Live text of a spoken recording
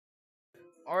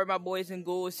Alright, my boys and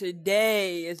girls,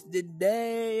 today is the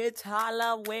day. It's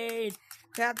Halloween.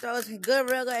 Clap those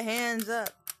gorilla hands up.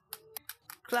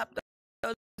 Clap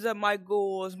those up, my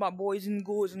girls, my boys and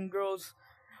girls and girls,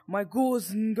 my girls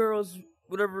and girls,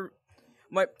 whatever.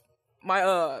 My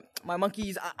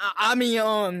monkeys. My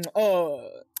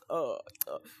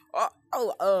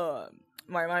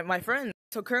friends.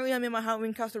 So currently, I'm in my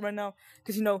Halloween costume right now,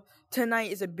 cause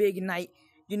tonight is a big night.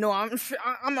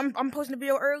 I'm posting a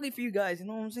video early for you guys. You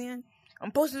know what I'm saying?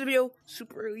 I'm posting the video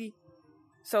super early.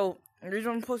 So the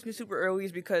reason I'm posting it super early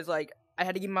is because I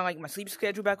had to get my sleep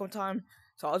schedule back on time.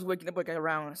 So I was waking up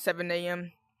around 7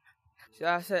 a.m. So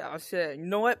I said, you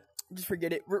know what? Just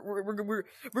forget it. We're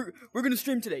gonna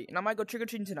stream today, and I might go trick or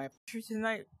treating tonight.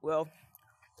 Well,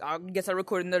 I guess I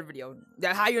recorded another video.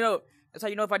 That's how you know. That's how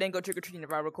you know if I didn't go trick or treating,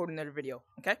 if I record another video.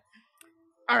 Okay.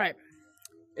 All right.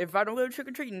 If I don't go trick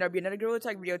or treating, there'll be another Gorilla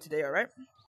Tag video today. All right.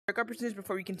 Check our percentage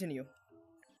before we continue.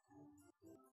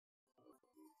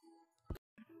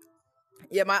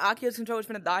 Yeah, my Oculus controller is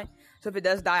gonna die. So if it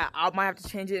does die, I might have to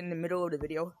change it in the middle of the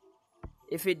video.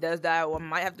 If it does die, I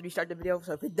might have to restart the video.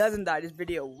 So if it doesn't die, this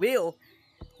video will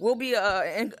be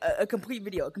a complete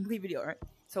video. Alright.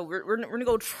 So we're gonna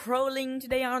go trolling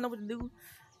today. I don't know what to do.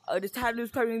 This title is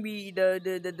probably gonna be the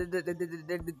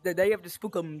day of the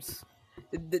Spookmes.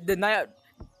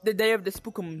 The day of the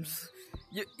Spookmes.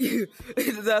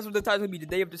 That's what the title will be. The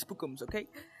day of the Spookmes. Okay.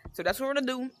 So that's what we're gonna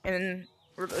do, and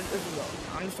let's go.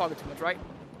 I'm just talking too much, right?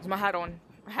 Is my hat on?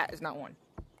 My hat is not on.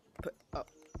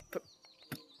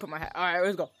 Put my hat. All right,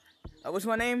 let's go. What's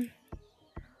my name?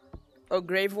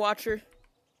 Grave Watcher.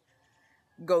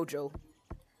 Gojo.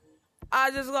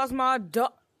 I just lost my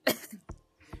dog.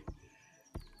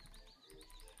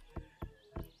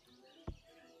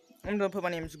 I'm gonna put my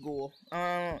name as Ghoul.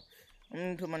 I'm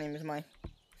gonna put my name as my.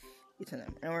 It's in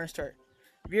them, and we're gonna start.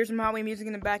 If you hear some Halloween music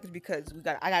in the back, is because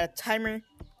I got a timer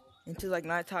until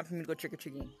night time for me to go trick or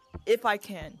treating, if I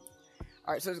can.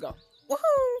 All right, so let's go.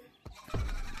 Woohoo!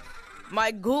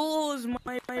 My ghouls,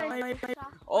 my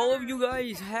all of you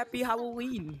guys, happy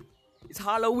Halloween. It's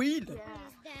Halloween.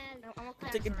 I'm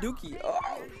taking Dookie. Oh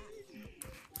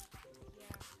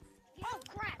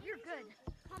crap, you're good.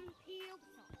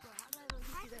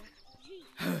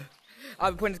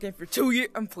 I've been playing this game for 2 years.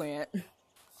 I'm playing it.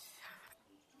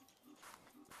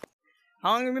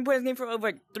 How long have I been playing this game for?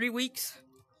 Over 3 weeks.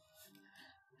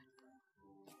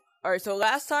 Alright, so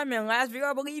last time in last video,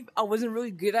 I believe, I wasn't really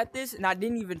good at this, and I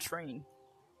didn't even train.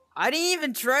 What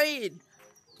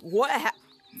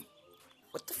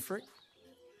the frick?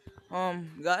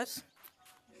 Guys?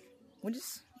 Where'd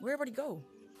everybody go?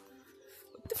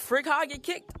 What the frick? How I get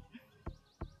kicked?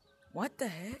 What the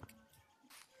heck?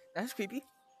 That's creepy.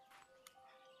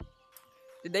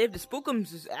 The day of the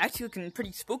Spookmes is actually looking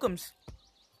pretty Spookmes.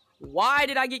 Why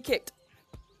did I get kicked?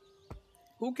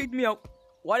 Who kicked me out?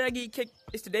 Why did I get kicked?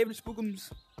 It's the day of the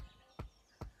Spookmes.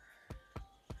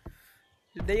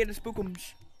 The day of the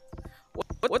Spookmes.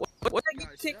 What did I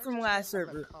get kicked from last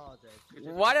server?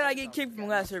 Why did I get kicked from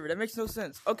last server? That makes no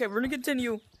sense. Okay, we're gonna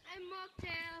continue.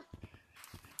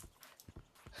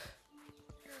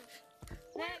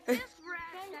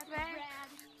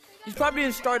 He's probably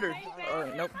a starter.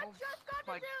 Nope.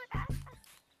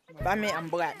 I mean, I'm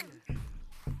black.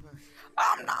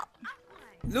 I'm not.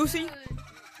 Lucy?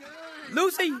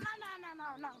 Lucy?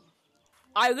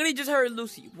 I literally just heard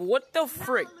Lucy. What the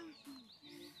frick?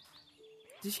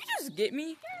 Did she just get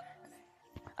me?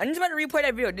 I'm just about to replay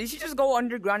that video. Did she just go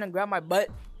underground and grab my butt?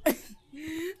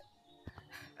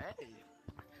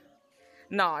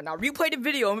 Nah, replay the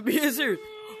video. I'm being serious.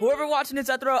 Whoever watching this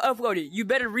after I upload it, you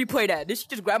better replay that. Did she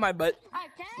just grab my butt?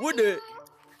 What the?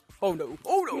 Oh no.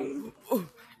 Oh.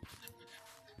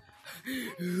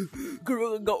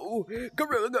 Gorilla go.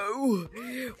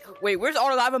 Wait, where's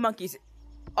all the lava monkeys?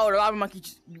 Oh, the lava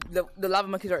monkeys. The lava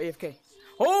monkeys are AFK.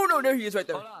 Oh no, there he is right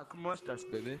there.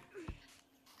 Baby.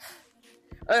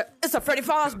 It's a Freddy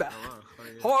Fazbear.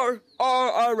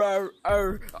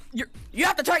 You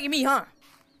have to target me, huh?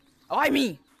 Why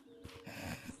me?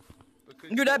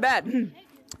 You're that bad.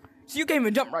 So you can't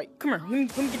even jump right. Come here, let me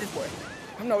get this boy.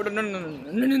 No. We're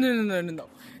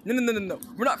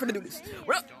not finna do this.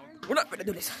 We're not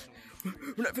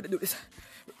finna do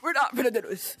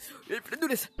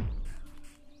this.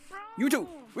 You too.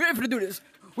 We ain't finna do this.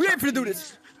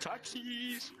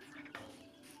 Touchies.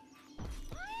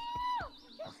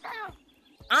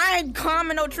 I ain't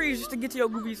climbing no trees just to get to your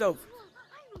goofy self.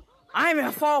 I ain't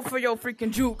even fall for your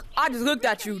freaking juke. I just looked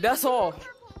at you, that's all.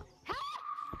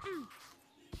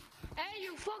 Hey,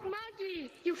 you fuck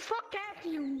monkey! You fuck after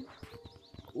you!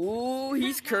 Ooh,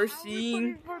 he's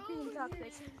cursing.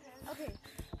 Okay.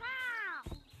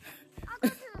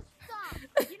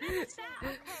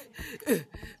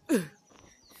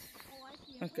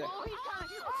 Okay. Oh, he's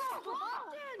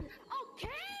coming.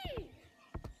 Okay.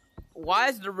 Why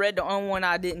is the red the only one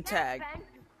I didn't tag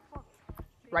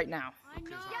right now? I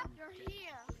know. You're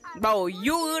here. Bro,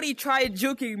 you literally tried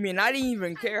juking me and I didn't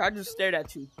even care. I just stared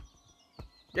at you.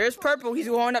 There's purple. He's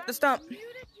going up the stump.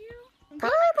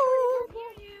 Purple.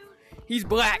 He's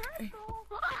black.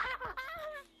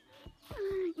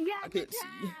 I can't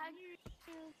see.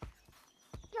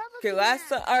 Okay,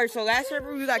 alright, so last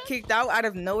server we got kicked out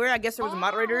of nowhere. I guess there was a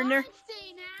moderator in there.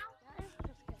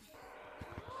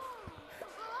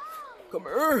 Come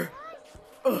here.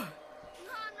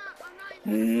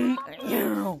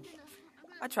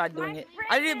 I tried doing it.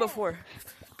 I did it before.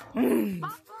 I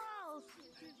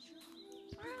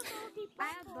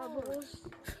have bubbles.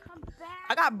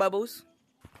 I got bubbles.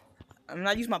 I'm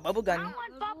not using my bubble gun. I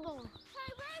want bubbles.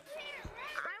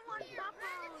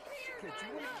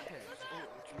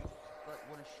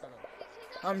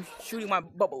 I'm shooting my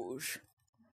bubbles.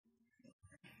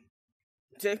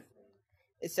 See?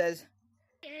 It says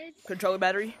controller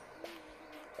battery.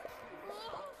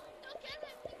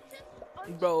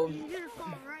 Bro.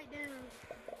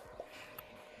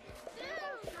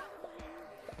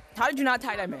 How did you not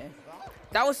tag that man?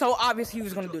 That was so obvious he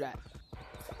was gonna do that.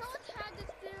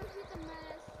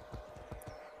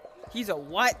 He's a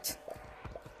what?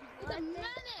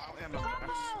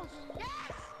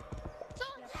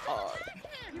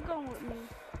 You're going with me.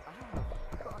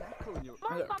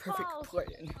 I got a perfect plan.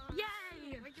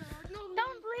 Yay!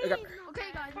 Don't leave.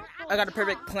 Okay, guys. I got a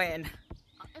perfect plan.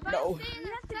 No.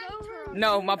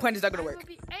 No, my plan is not gonna work.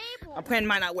 My plan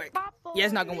might not work. Yeah,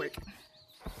 it's not gonna work.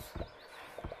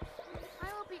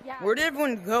 Where did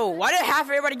everyone go? Why did half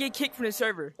everybody get kicked from the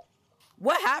server?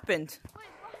 What happened?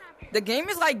 The game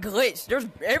is like glitched.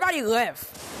 Everybody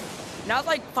left. Now it's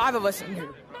like 5 of us in here.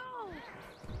 No.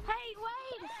 Hey,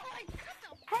 wait.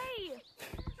 Hey.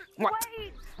 What?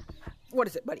 Wait. What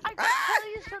is it, buddy? I gotta tell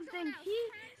you something.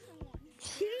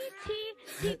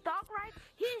 He thought right.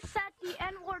 He said the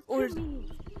N-word to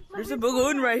me. There's a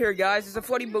balloon right here, guys. It's a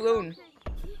floating balloon.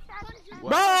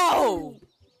 Bro!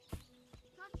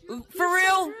 For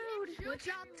real?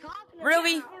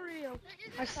 Really?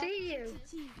 I see you.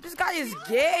 This guy is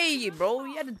gay, bro.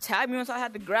 He had to tag me once I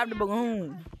had to grab the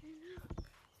balloon.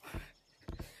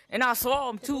 And I saw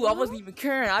him too. I wasn't even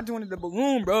caring. I joined the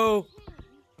balloon, bro.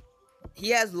 He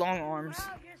has long arms. Bro,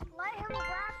 just let him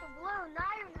grab the balloon. Not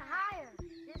even higher.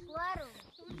 Just let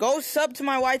him. Go sub to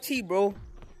my YT, bro.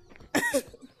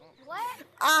 What?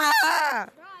 Ah!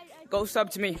 Go sub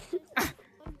to me.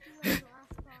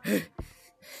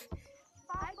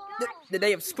 The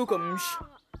day of Spookmes.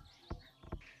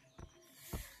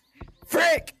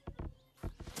 Frick!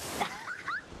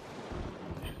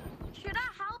 Should I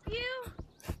help you?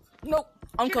 Nope.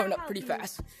 I'm coming up pretty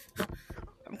fast.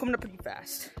 I'm coming up pretty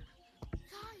fast.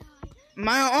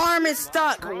 My arm is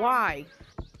stuck. Why?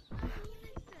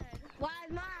 Why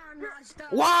is my arm not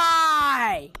stuck?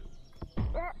 Why?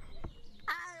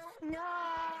 I don't know.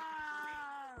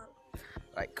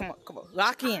 Alright, come on.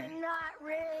 Lock in. I'm not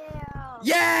real.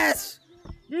 Yes!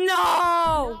 No!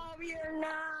 No, you're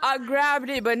not. I grabbed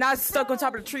it, but now it's stuck on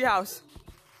top of the treehouse.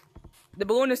 The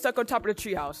balloon is stuck on top of the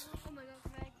treehouse. Oh my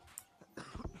God, Meg.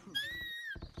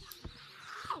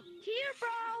 Here, bro.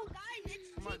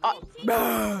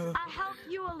 Bruh. I helped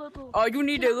you a little. Oh, you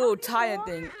need a little tie-in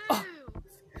thing. Oh.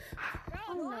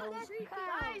 Oh,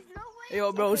 no.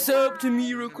 Yo, bro, sub to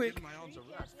me real quick.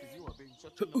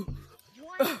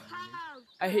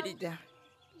 I hit it down.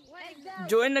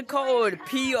 Join the code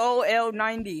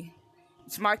POL90.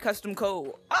 It's my custom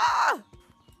code. Ah!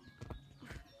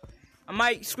 I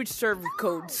might switch server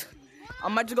codes. I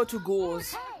might just go to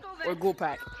Ghouls or Ghoul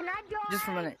Pack. Can I go? Just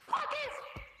for a minute.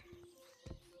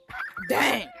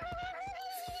 Dang!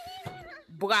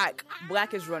 Black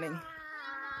is running.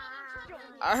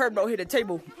 I heard bro hit a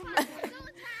table.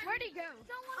 Where'd he go?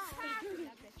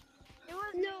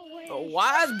 No way. Bro,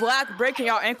 why is Black breaking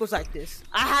y'all ankles like this?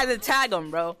 I had to tag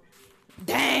him, bro.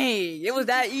 Dang, it was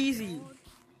that easy.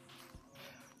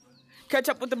 Catch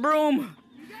up with the broom.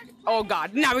 Oh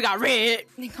God, now we got Red.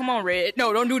 Come on, Red.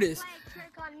 No, don't do this.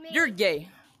 You're gay.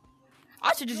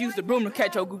 I should just use the broom to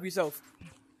catch your goofy self.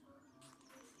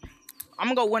 I'm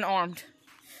gonna go one armed.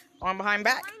 Arm behind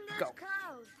back. Go.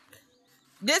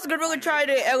 This gorilla tried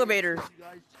the elevator.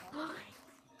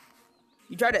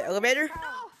 You tried the elevator?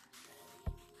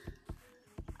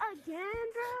 Again,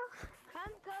 bro?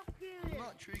 I'm confused. I'm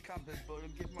not tree camping, but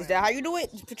I'm giving my Is that how you do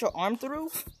it? Just put your arm through?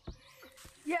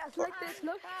 Yes, like this.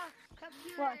 Look.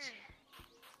 Watch.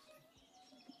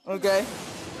 Okay.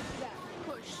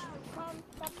 Push.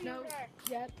 No.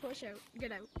 Yeah, push out.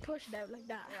 Get out. Push it out like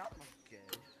that.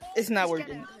 It's not Just get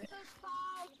working. out of it.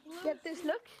 Get this,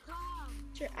 look.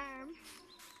 It's your arm.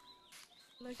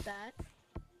 Like that.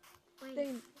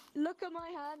 Then look at my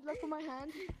hand. Look at my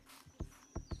hand.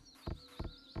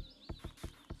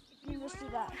 You must do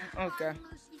that. Okay.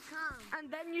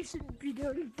 And then you should be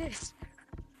doing this.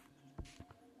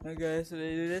 Okay, so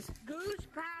they do this. Goose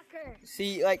Packer.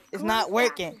 See, like, it's not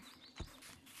working.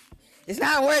 It's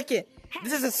not working.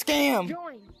 This is a scam.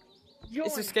 Join.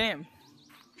 It's a scam.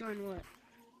 Join what?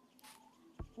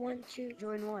 1, 2.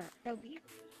 Join what? W.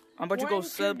 I'm about to go 1, 2,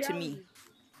 sub to W. me.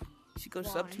 You should go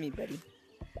sub to me, buddy.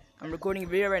 I'm recording a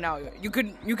video right now. You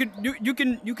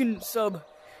can sub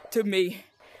to me,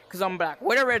 cause I'm black.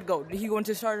 Where did Red go? Did he go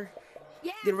into starter?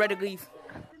 Yeah. Did Red leave?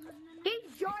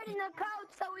 He's joining the code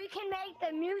so we can make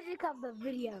the music of the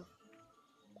video.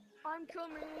 I'm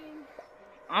coming.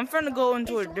 I'm finna go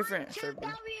into a It's different 1, 2, server.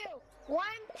 W. 1,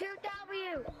 2,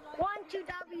 W. 1, 2,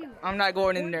 W. I'm not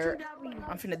going in 1, there. 2, W.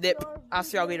 I'm finna dip. I'll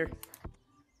see y'all later.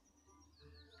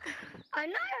 I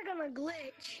know you're gonna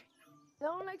glitch.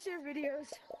 No one likes your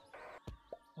videos.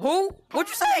 Who? What'd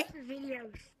you say? Your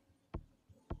videos.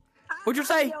 What'd you I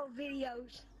say? like your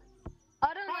videos.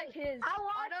 I don't like his. I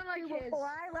watched don't like you his. before.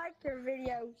 I like your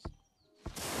videos.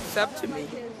 Sub to me. Like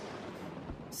his.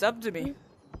 Sub to me.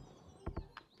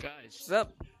 Guys, Sub.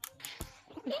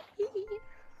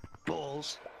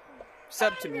 balls.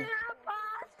 Sub to me.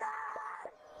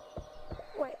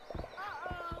 Wait.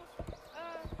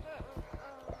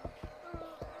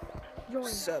 Join.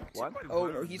 Sub. What? Oh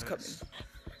no, he's coming.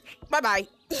 Bye bye.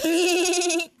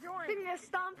 Join. Give me a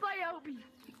stomp by Obi.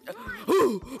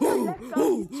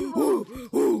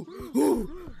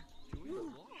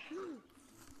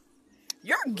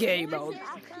 You're gay, bro.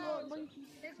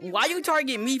 Why you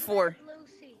target me for?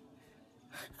 Lucy.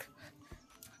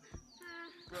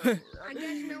 Boing. I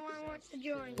guess no one wants to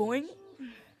join.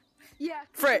 Yeah.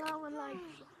 Frick. No one likes.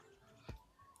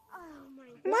 Oh my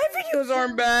god. My videos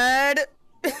aren't bad.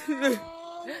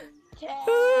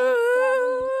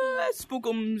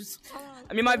 Spookmes.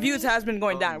 I mean, my views has been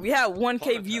going down. We had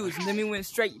 1K views, and then we went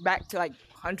straight back to like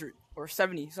 100 or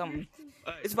 70 something.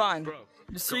 It's fine.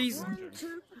 The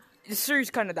series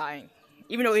kind of dying,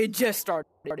 even though it just started.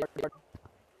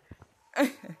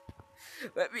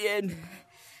 Let me in.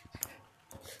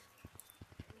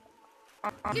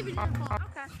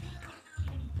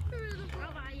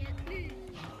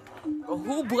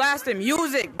 Who blasted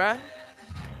music, bruh?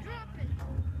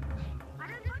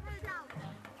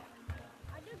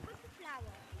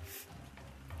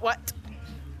 What?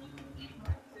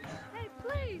 Hey,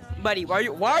 please. Buddy,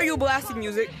 why are you blasting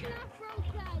music?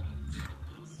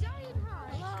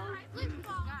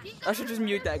 I should just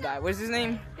mute that guy. What's his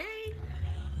name?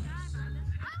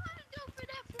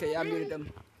 Okay, I muted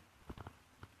him.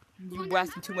 You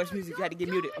blasting too much music. You had to get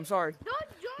muted. I'm sorry.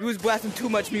 You was blasting too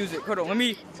much music. Hold on. Let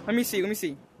me see.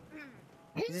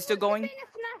 Is it still going?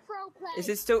 Is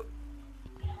it still?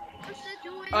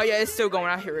 Oh yeah, it's still going.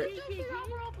 I hear it.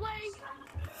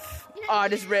 Oh,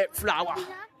 this red flower.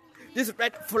 This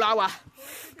red flower.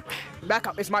 Back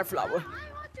up. It's my flower.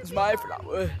 It's my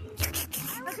flower.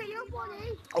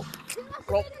 Oh,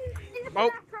 go,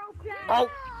 go, go,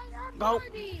 go.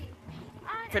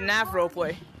 FNAF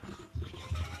roleplay.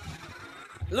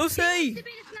 Lucy!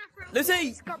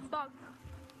 Lucy!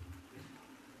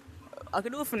 I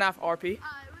can do a FNAF RP.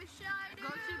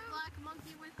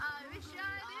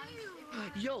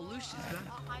 Yo, Lucy's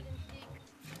back.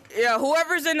 Yeah,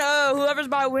 whoever's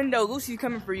by a window, Lucy's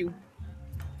coming for you.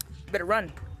 Better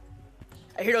run.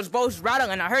 I hear those bows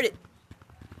rattling. I heard it.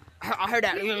 I heard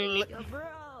that. Bro,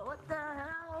 what the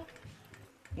hell?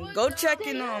 Go check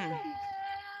in Hold on,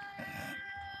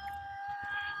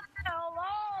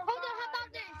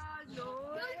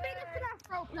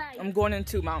 how about this? I'm going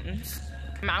into mountains.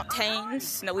 Mountains,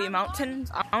 snowy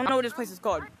mountains. I don't know what this place is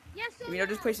called. Yes, If you know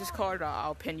this place is called,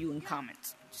 I'll pin you in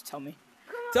comments. Just tell me.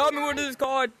 Tell me what it is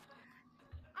called.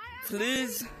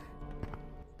 Please.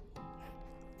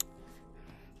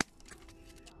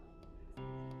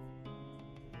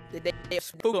 The day of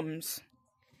Spookmes.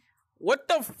 What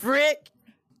the frick?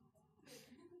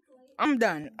 I'm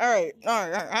done. Alright. How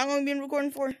long have you been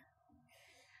recording for?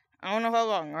 I don't know how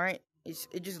long, alright?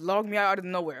 It just logged me out of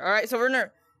nowhere. Alright, so we're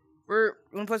gonna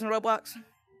play some Roblox.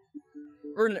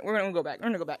 We're gonna go back. We're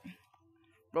gonna go back.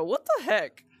 Bro, what the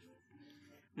heck?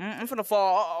 I'm finna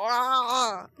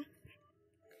fall.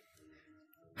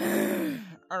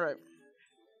 Alright.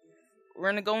 We're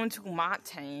gonna go into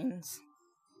mountains.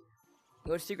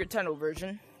 Go to secret tunnel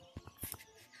version.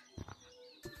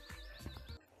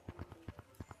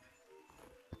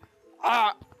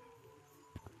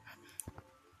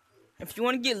 If you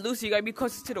want to get Lucy, you gotta be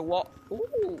closest to the wall.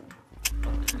 Ooh.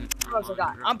 What else I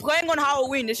got? I'm playing on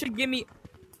Halloween. This should give me.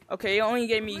 Okay, it only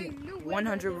gave me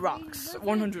 100 rocks.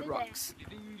 100 rocks.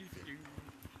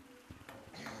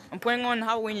 I'm playing on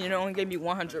Halloween and it only gave me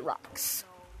 100 rocks.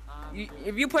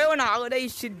 If you play on a holiday,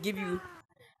 it should give you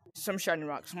some shiny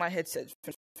rocks. My headset.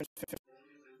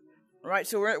 Alright,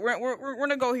 so we're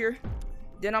gonna go here.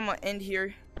 Then I'm gonna end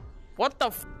here. What the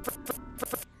f?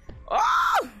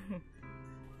 Oh!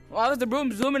 Why was the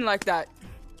broom zooming like that?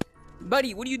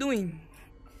 Buddy, what are you doing?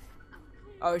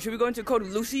 Should we go into code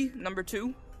Lucy, number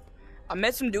 2? I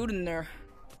met some dude in there.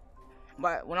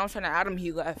 But when I was trying to add him,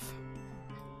 he left.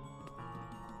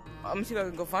 I'm gonna see if I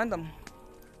can go find them.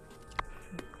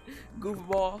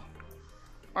 Goofball.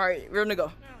 Alright, we're gonna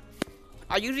go.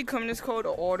 I usually come in this code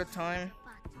all the time.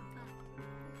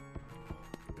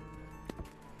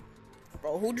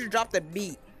 Bro, who just dropped the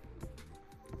beat?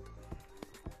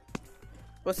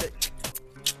 What's it?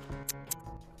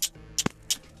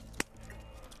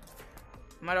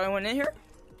 Am I the only one in here?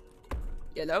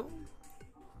 Yellow?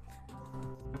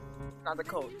 Not the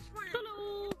code.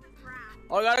 Hello.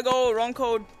 Oh, I gotta go. Wrong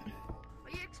code.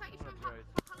 Are you excited for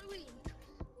Halloween?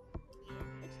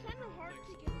 It's kind of hard to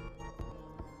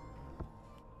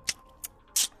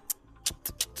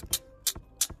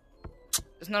get.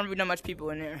 There's not really that much people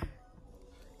in here.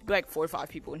 Like 4 or 5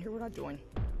 people in here. We're not doing.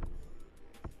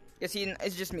 Yeah, see,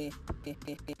 it's just me.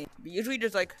 Usually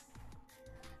there's like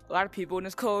a lot of people in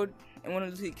this code, and when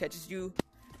Lucy catches you,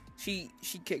 she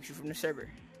kicks you from the server.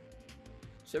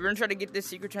 So we're gonna try to get this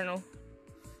secret tunnel.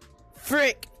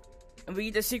 Frick! If we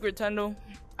get the secret tunnel,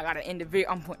 I gotta end the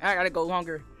video. I gotta go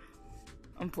longer.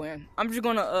 I'm playing. I'm just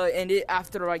gonna end it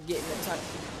after I get in the tunnel.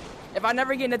 If I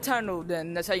never get in the tunnel,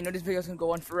 then that's how you know this video's gonna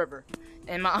go on forever.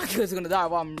 And my audio is gonna die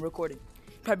while I'm recording.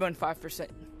 Probably on 5%.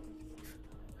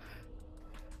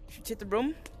 Should hit the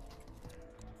broom?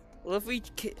 Well, if we,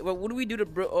 what do we do to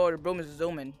the broom is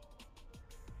zooming.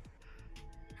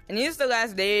 And this is the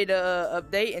last day to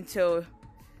update until.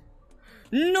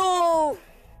 No!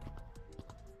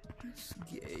 That's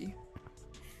gay.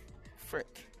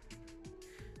 Frick.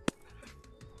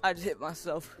 I just hit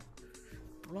myself.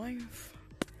 Blind.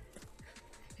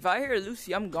 If I hear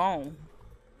Lucy, I'm gone.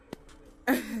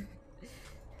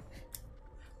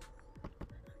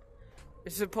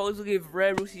 It's supposedly if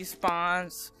Red Lucy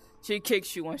spawns, she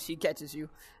kicks you once she catches you.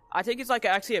 I think it's like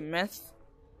actually a myth,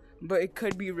 but it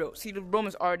could be real. See, the broom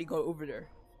is already go over there.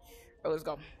 Alright, let's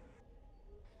go.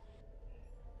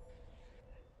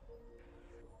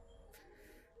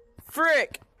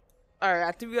 Frick! Alright,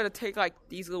 I think we gotta take like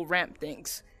these little ramp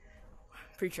things.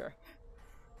 Pretty sure.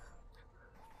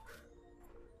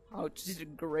 Oh, it's just a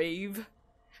grave.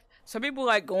 Some people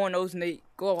like go on those and they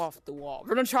go off the wall.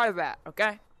 We're gonna try that,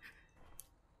 okay?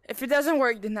 If it doesn't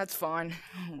work, then that's fine.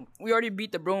 We already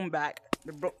beat the broom back.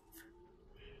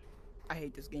 I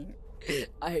hate this game.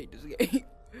 I hate this game.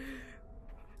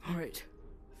 Alright.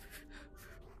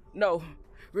 No,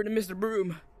 we're gonna miss the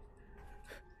broom.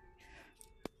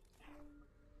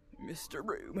 Mr.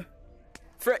 Broom.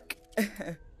 Frick.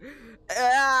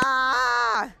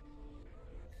 Ah!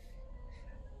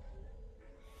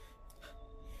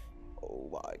 Oh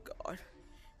my god.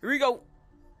 Here we go.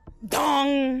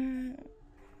 Dong!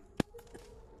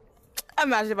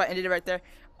 Imagine if I ended it right there.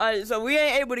 So we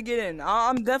ain't able to get in.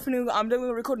 I'm definitely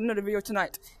gonna record another video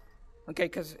tonight. Okay,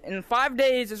 cause in 5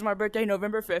 days is my birthday,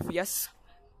 November 5th. Yes.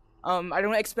 I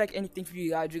don't expect anything from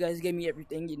you guys. You guys gave me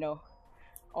everything, you know.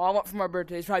 All I want for my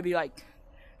birthday is probably like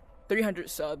 300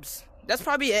 subs. That's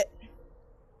probably it.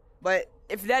 But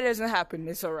if that doesn't happen,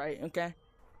 it's alright. Okay,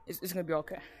 it's gonna be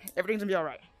okay. Everything's gonna be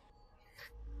alright.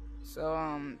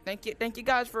 So thank you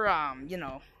guys for you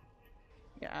know.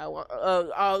 Yeah,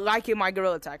 liking my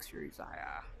Gorilla Tag series.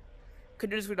 I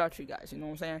could do this without you guys, you know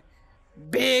what I'm saying?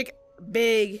 Big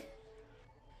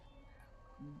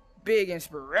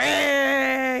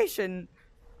inspiration.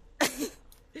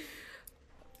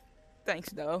 Thanks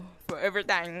though for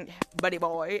everything, buddy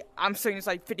boy. I'm saying this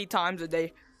like 50 times a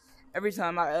day. Every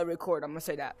time I record, I'm gonna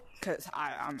say that because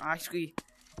I'm actually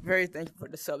very thankful for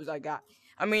the subs I got.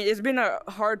 I mean, it's been a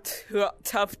hard,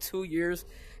 tough 2 years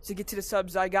to get to the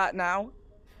subs I got now.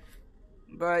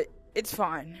 But it's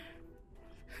fine.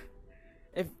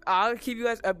 If I'll keep you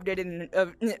guys updated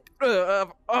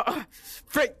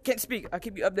frick, can't speak. I'll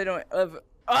keep you updated of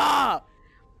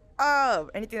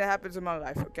anything that happens in my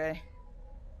life, okay?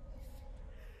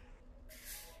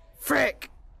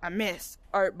 Frick, I missed.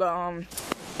 Alright, but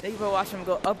thank you for watching. I'm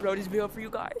gonna upload this video for you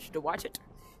guys to watch it.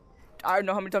 I don't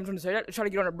know how many times I'm gonna say that. Try to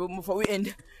get on a broom before we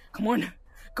end. Come on.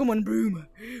 Come on, broom.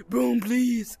 Broom,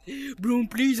 please. Broom,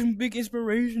 please. I'm big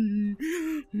inspiration.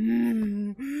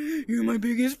 You're my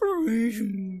biggest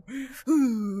inspiration.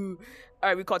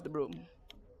 Alright, we caught the broom.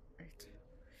 Right.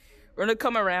 We're gonna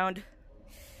come around.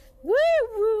 Wee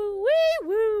woo, wee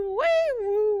woo, wee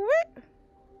woo, wee.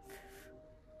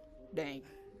 Dang.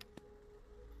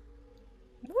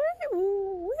 Wee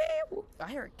woo, wee woo. I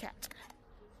hear a cat.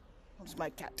 That's my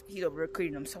cat. He's over there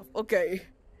cleaning himself. Okay.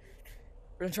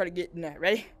 We're gonna try to get in there.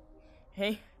 Ready?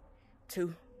 Hey,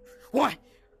 2, 1.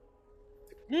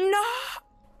 No!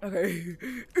 Okay.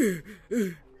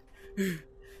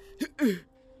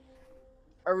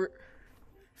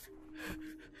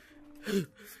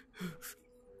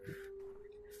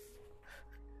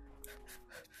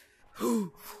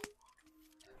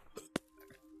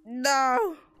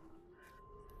 No!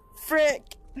 Frick!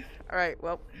 Alright,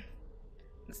 well,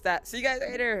 that's that. See you guys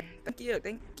later. Thank you,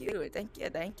 thank you, thank you,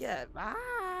 thank you.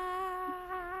 Bye.